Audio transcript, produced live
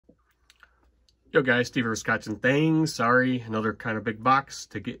Yo guys, Steve here, Scotch and Things. Sorry, another kind of big box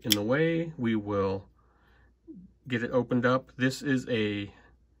to get in the way. We will get it opened up. This is a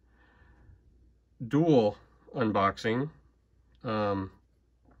dual unboxing. There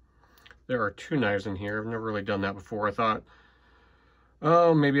are two knives in here. I've never really done that before. I thought,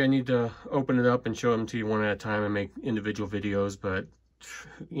 oh, maybe I need to open it up and show them to you one at a time and make individual videos, but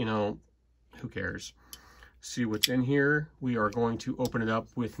you know, who cares? See what's in here. We are going to open it up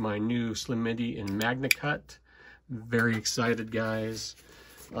with my new Slim Midi in MagnaCut. Very excited, guys.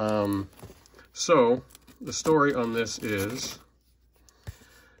 So the story on this is,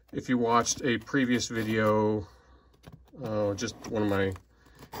 if you watched a previous video, just one of my,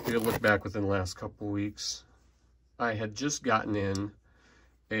 if you look back within the last couple weeks, I had just gotten in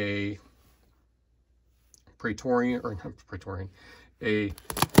a Praetorian, or not Praetorian, a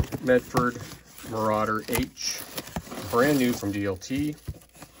Medford Marauder H, brand new from DLT.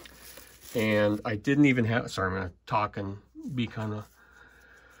 And I didn't even have, sorry, I'm going to talk and be kind of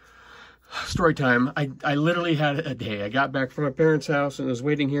story time. I literally had a day. I got back from my parents' house and was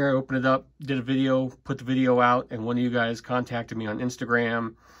waiting here. I opened it up, did a video, put the video out, and one of you guys contacted me on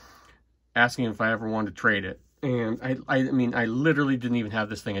Instagram asking if I ever wanted to trade it. And I mean, I literally didn't even have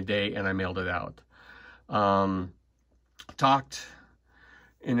this thing a day, and I mailed it out. Talked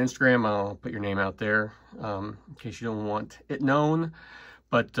in Instagram. I'll put your name out there in case you don't want it known.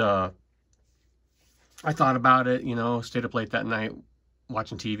 But I thought about it, you know, stayed up late that night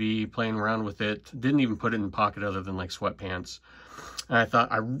watching TV, playing around with it. Didn't even put it in the pocket other than like sweatpants. And I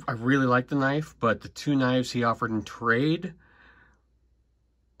thought, I really like the knife, but the two knives he offered in trade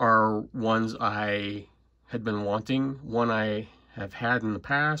are ones I had been wanting. One I have had in the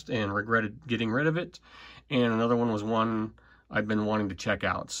past and regretted getting rid of it. And another one was one I've been wanting to check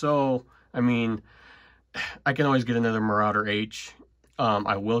out. So, I mean, I can always get another Marauder H.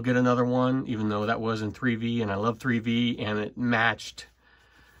 I will get another one, even though that was in 3V, and I love 3V, and it matched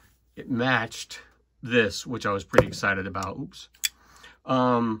this, which I was pretty excited about. Oops.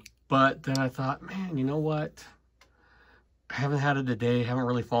 But then I thought, man, you know what? I haven't had it today, haven't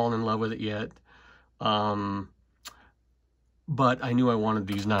really fallen in love with it yet. But I knew I wanted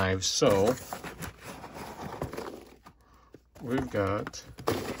these knives, so we've got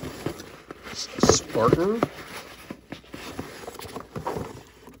Spartan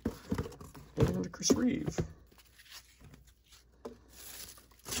and Chris Reeve.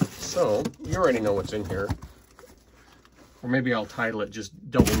 So, you already know what's in here. Or maybe I'll title it just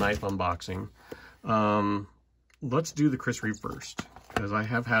Double Knife Unboxing. Let's do the Chris Reeve first, because I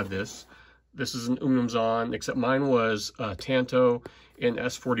have had this. This is an Umnumzaan, except mine was Tanto in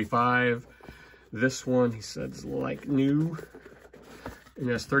S45. This one, he said, is like new in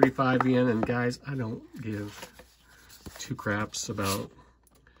S35 yen. And guys, I don't give two craps about.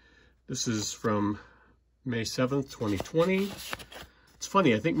 This is from May 7th, 2020. It's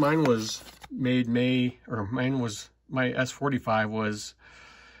funny, I think mine was made my S45 was,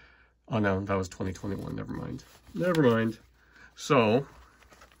 oh no, that was 2021, never mind. Never mind. So,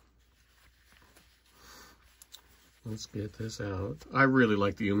 let's get this out. I really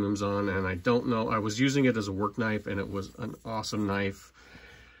like the Umnumzaan, and I don't know, I was using it as a work knife, and it was an awesome knife.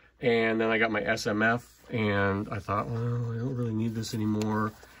 And then I got my SMF, and I thought, well, I don't really need this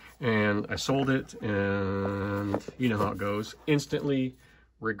anymore. And I sold it, and you know how it goes. Instantly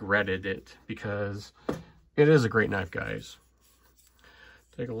regretted it, because it is a great knife, guys.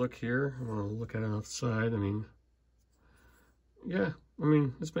 Take a look here. I'm gonna look at it off the side. I mean, yeah, I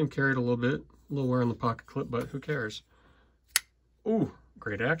mean, it's been carried a little bit. A little wear on the pocket clip, but who cares? Ooh,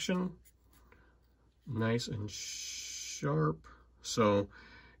 great action. Nice and sharp. So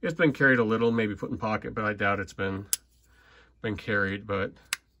it's been carried a little, maybe put in pocket, but I doubt it's been carried. But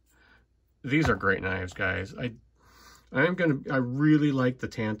these are great knives, guys. I really like the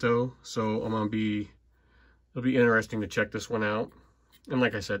Tanto, so it'll be interesting to check this one out. And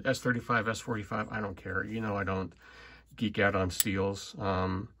like I said, S35, S45, I don't care. You know, I don't geek out on steels.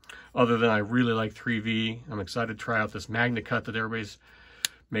 Other than I really like 3V. I'm excited to try out this MagnaCut that everybody's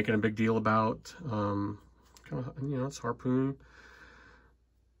making a big deal about. Kind of, you know, it's Harpoon.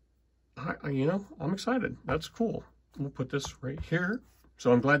 You know, I'm excited. That's cool. We'll put this right here.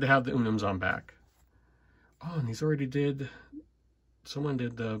 So I'm glad to have the Umnumzaan back. Oh, and he's already someone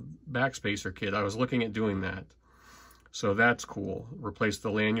did the backspacer kit. I was looking at doing that. So that's cool. Replace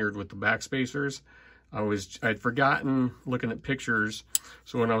the lanyard with the backspacers. I'd forgotten looking at pictures.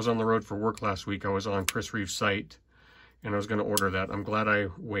 So when I was on the road for work last week, I was on Chris Reeve's site and I was going to order that. I'm glad I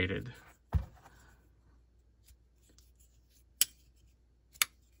waited.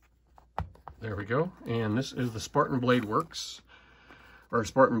 There we go. And this is the Spartan Blade Works. or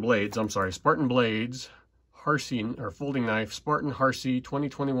Spartan Blades, I'm sorry, Spartan Blades, Harsey, or folding knife, Spartan Harsey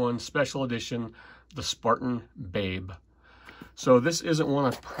 2021 special edition, the Spartan Babe. So this isn't one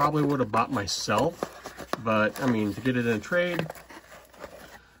I probably would have bought myself, but I mean, to get it in a trade,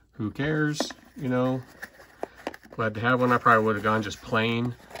 who cares, you know? Glad to have one. I probably would have gone just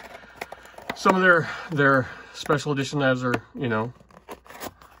plain. Some of their special edition knives are, you know,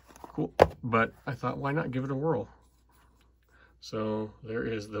 cool, but I thought, why not give it a whirl? So there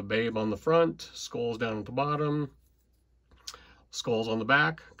is the Babe on the front, skulls down at the bottom, skulls on the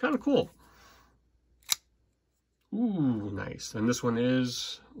back. Kind of cool. Ooh, nice. And this one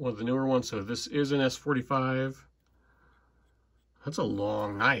is one of the newer ones. So this is an S45. That's a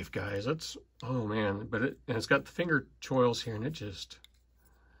long knife, guys. That's, oh man, and it's got the finger choils here, and it just,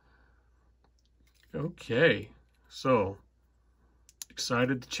 okay. So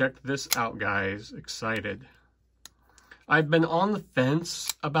excited to check this out, guys. Excited. I've been on the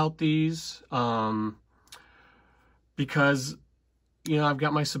fence about these because, you know, I've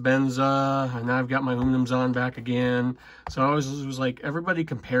got my Sebenza and I've got my Umnums on back again. So I was like, everybody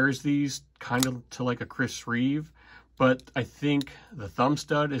compares these kind of to like a Chris Reeve, but I think the thumb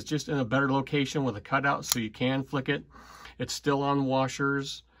stud is just in a better location with a cutout so you can flick it. It's still on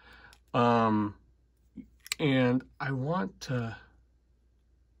washers. And I want to,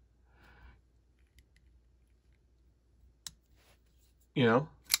 you know,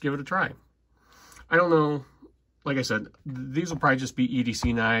 give it a try. I don't know. Like I said, these will probably just be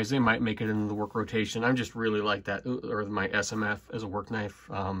EDC knives. They might make it into the work rotation. I'm just really like that, or my SMF as a work knife.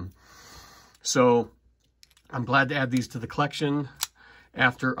 So I'm glad to add these to the collection.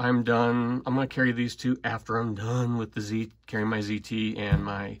 After I'm done, I'm going to carry these two after I'm done with the carrying my ZT and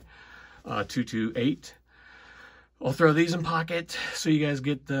my 228. I'll throw these in pocket so you guys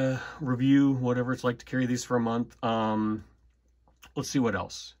get the review, whatever it's like to carry these for a month. Let's see what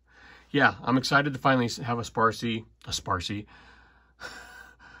else. Yeah, I'm excited to finally have a Spartan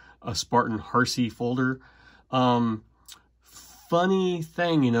Harsey folder. Funny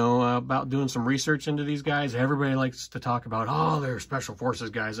thing, you know, about doing some research into these guys, everybody likes to talk about, oh, they're special forces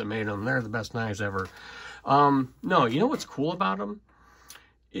guys that made them. They're the best knives ever. No, you know what's cool about them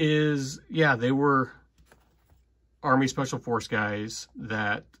is, yeah, they were Army Special Force guys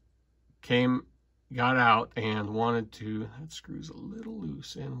that got out and wanted to, that screw's a little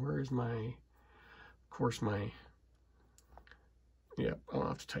loose, and where is my, of course my, yeah, I'll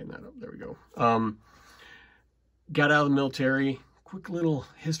have to tighten that up, there we go. Got out of the military, quick little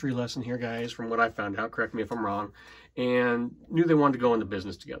history lesson here, guys, from what I found out, correct me if I'm wrong, and knew they wanted to go into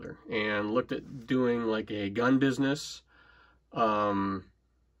business together, and looked at doing like a gun business. Don't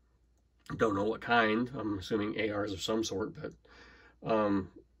know what kind, I'm assuming ARs of some sort, but,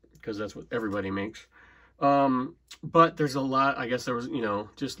 because that's what everybody makes. But there's a lot, I guess there was, you know,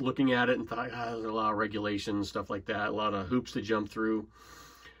 just looking at it and thought, there's a lot of regulations, stuff like that, a lot of hoops to jump through.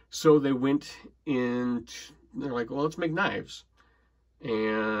 So they went in, they're like, well, let's make knives.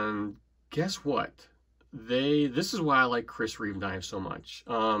 And guess what? This is why I like Chris Reeve knives so much.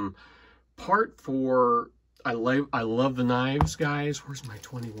 Part for, I love the knives, guys. Where's my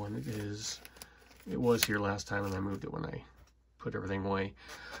 21? It was here last time and I moved it when I put everything away.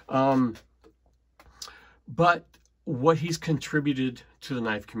 But what he's contributed to the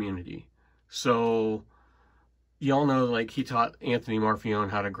knife community. So y'all know, like, he taught Anthony Marfione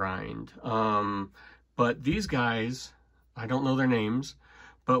how to grind. But these guys, I don't know their names,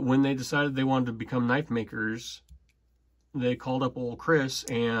 but when they decided they wanted to become knife makers, they called up old Chris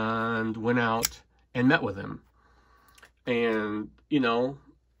and went out and met with him. And, you know,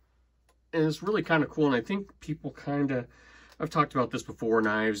 and it's really kind of cool. And I think people kind of, I've talked about this before,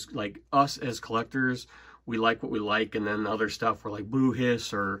 knives, like us as collectors, we like what we like, and then other stuff we're like boo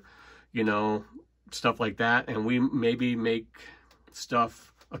hiss or, you know, stuff like that. And we maybe make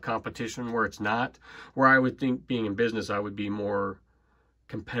stuff a competition where it's not. Where I would think, being in business, I would be more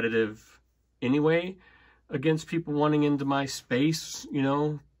competitive anyway against people wanting into my space, you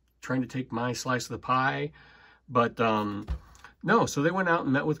know, trying to take my slice of the pie. But no, so they went out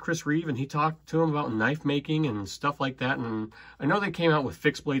and met with Chris Reeve, and he talked to him about knife making and stuff like that. And I know they came out with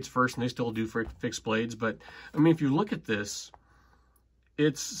fixed blades first, and they still do fixed blades. But, I mean, if you look at this,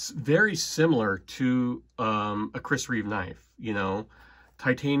 it's very similar to a Chris Reeve knife, you know.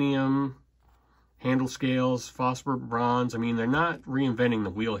 Titanium, handle scales, phosphor bronze. I mean, they're not reinventing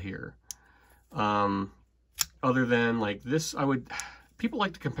the wheel here. Other than, like, this, people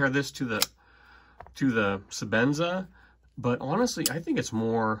like to compare this to the Sebenza. But honestly, I think it's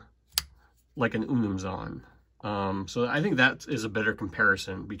more like an Umnumzaan. So I think that is a better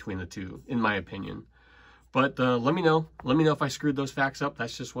comparison between the two, in my opinion. But let me know. Let me know if I screwed those facts up.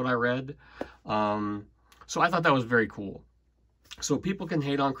 That's just what I read. So I thought that was very cool. So people can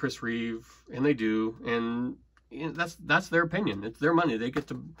hate on Chris Reeve, and they do, and that's their opinion. It's their money. They get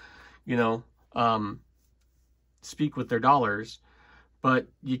to, you know, speak with their dollars, but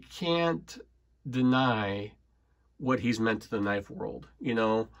you can't deny what he's meant to the knife world. You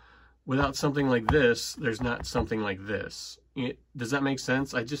know, without something like this, there's not something like this. Does that make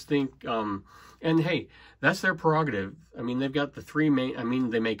sense? I just think, and hey, that's their prerogative. I mean, they've got the three main, I mean,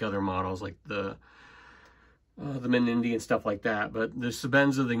 they make other models like the Menindi and stuff like that, but the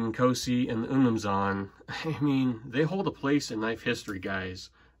Sebenza, the Nkosi, and the Unumzan, I mean, they hold a place in knife history, guys.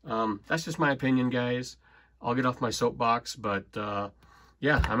 That's just my opinion, guys. I'll get off my soapbox, but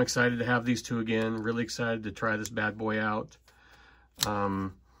yeah, I'm excited to have these two again. Really excited to try this bad boy out.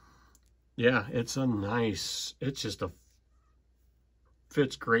 Yeah, it's a nice, it's just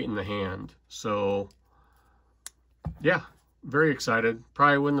fits great in the hand. So yeah, very excited.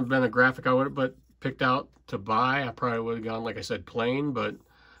 Probably wouldn't have been a graphic I would have picked out to buy. I probably would have gone, like I said, plain, but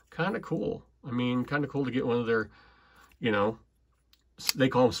kind of cool. I mean, kind of cool to get one of their, you know, they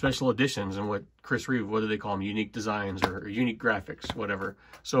call them special editions, and what Chris Reeve, what do they call them? Unique designs or unique graphics, whatever.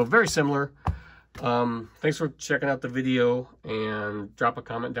 So very similar. Thanks for checking out the video, and drop a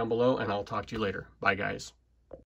comment down below, and I'll talk to you later. Bye, guys.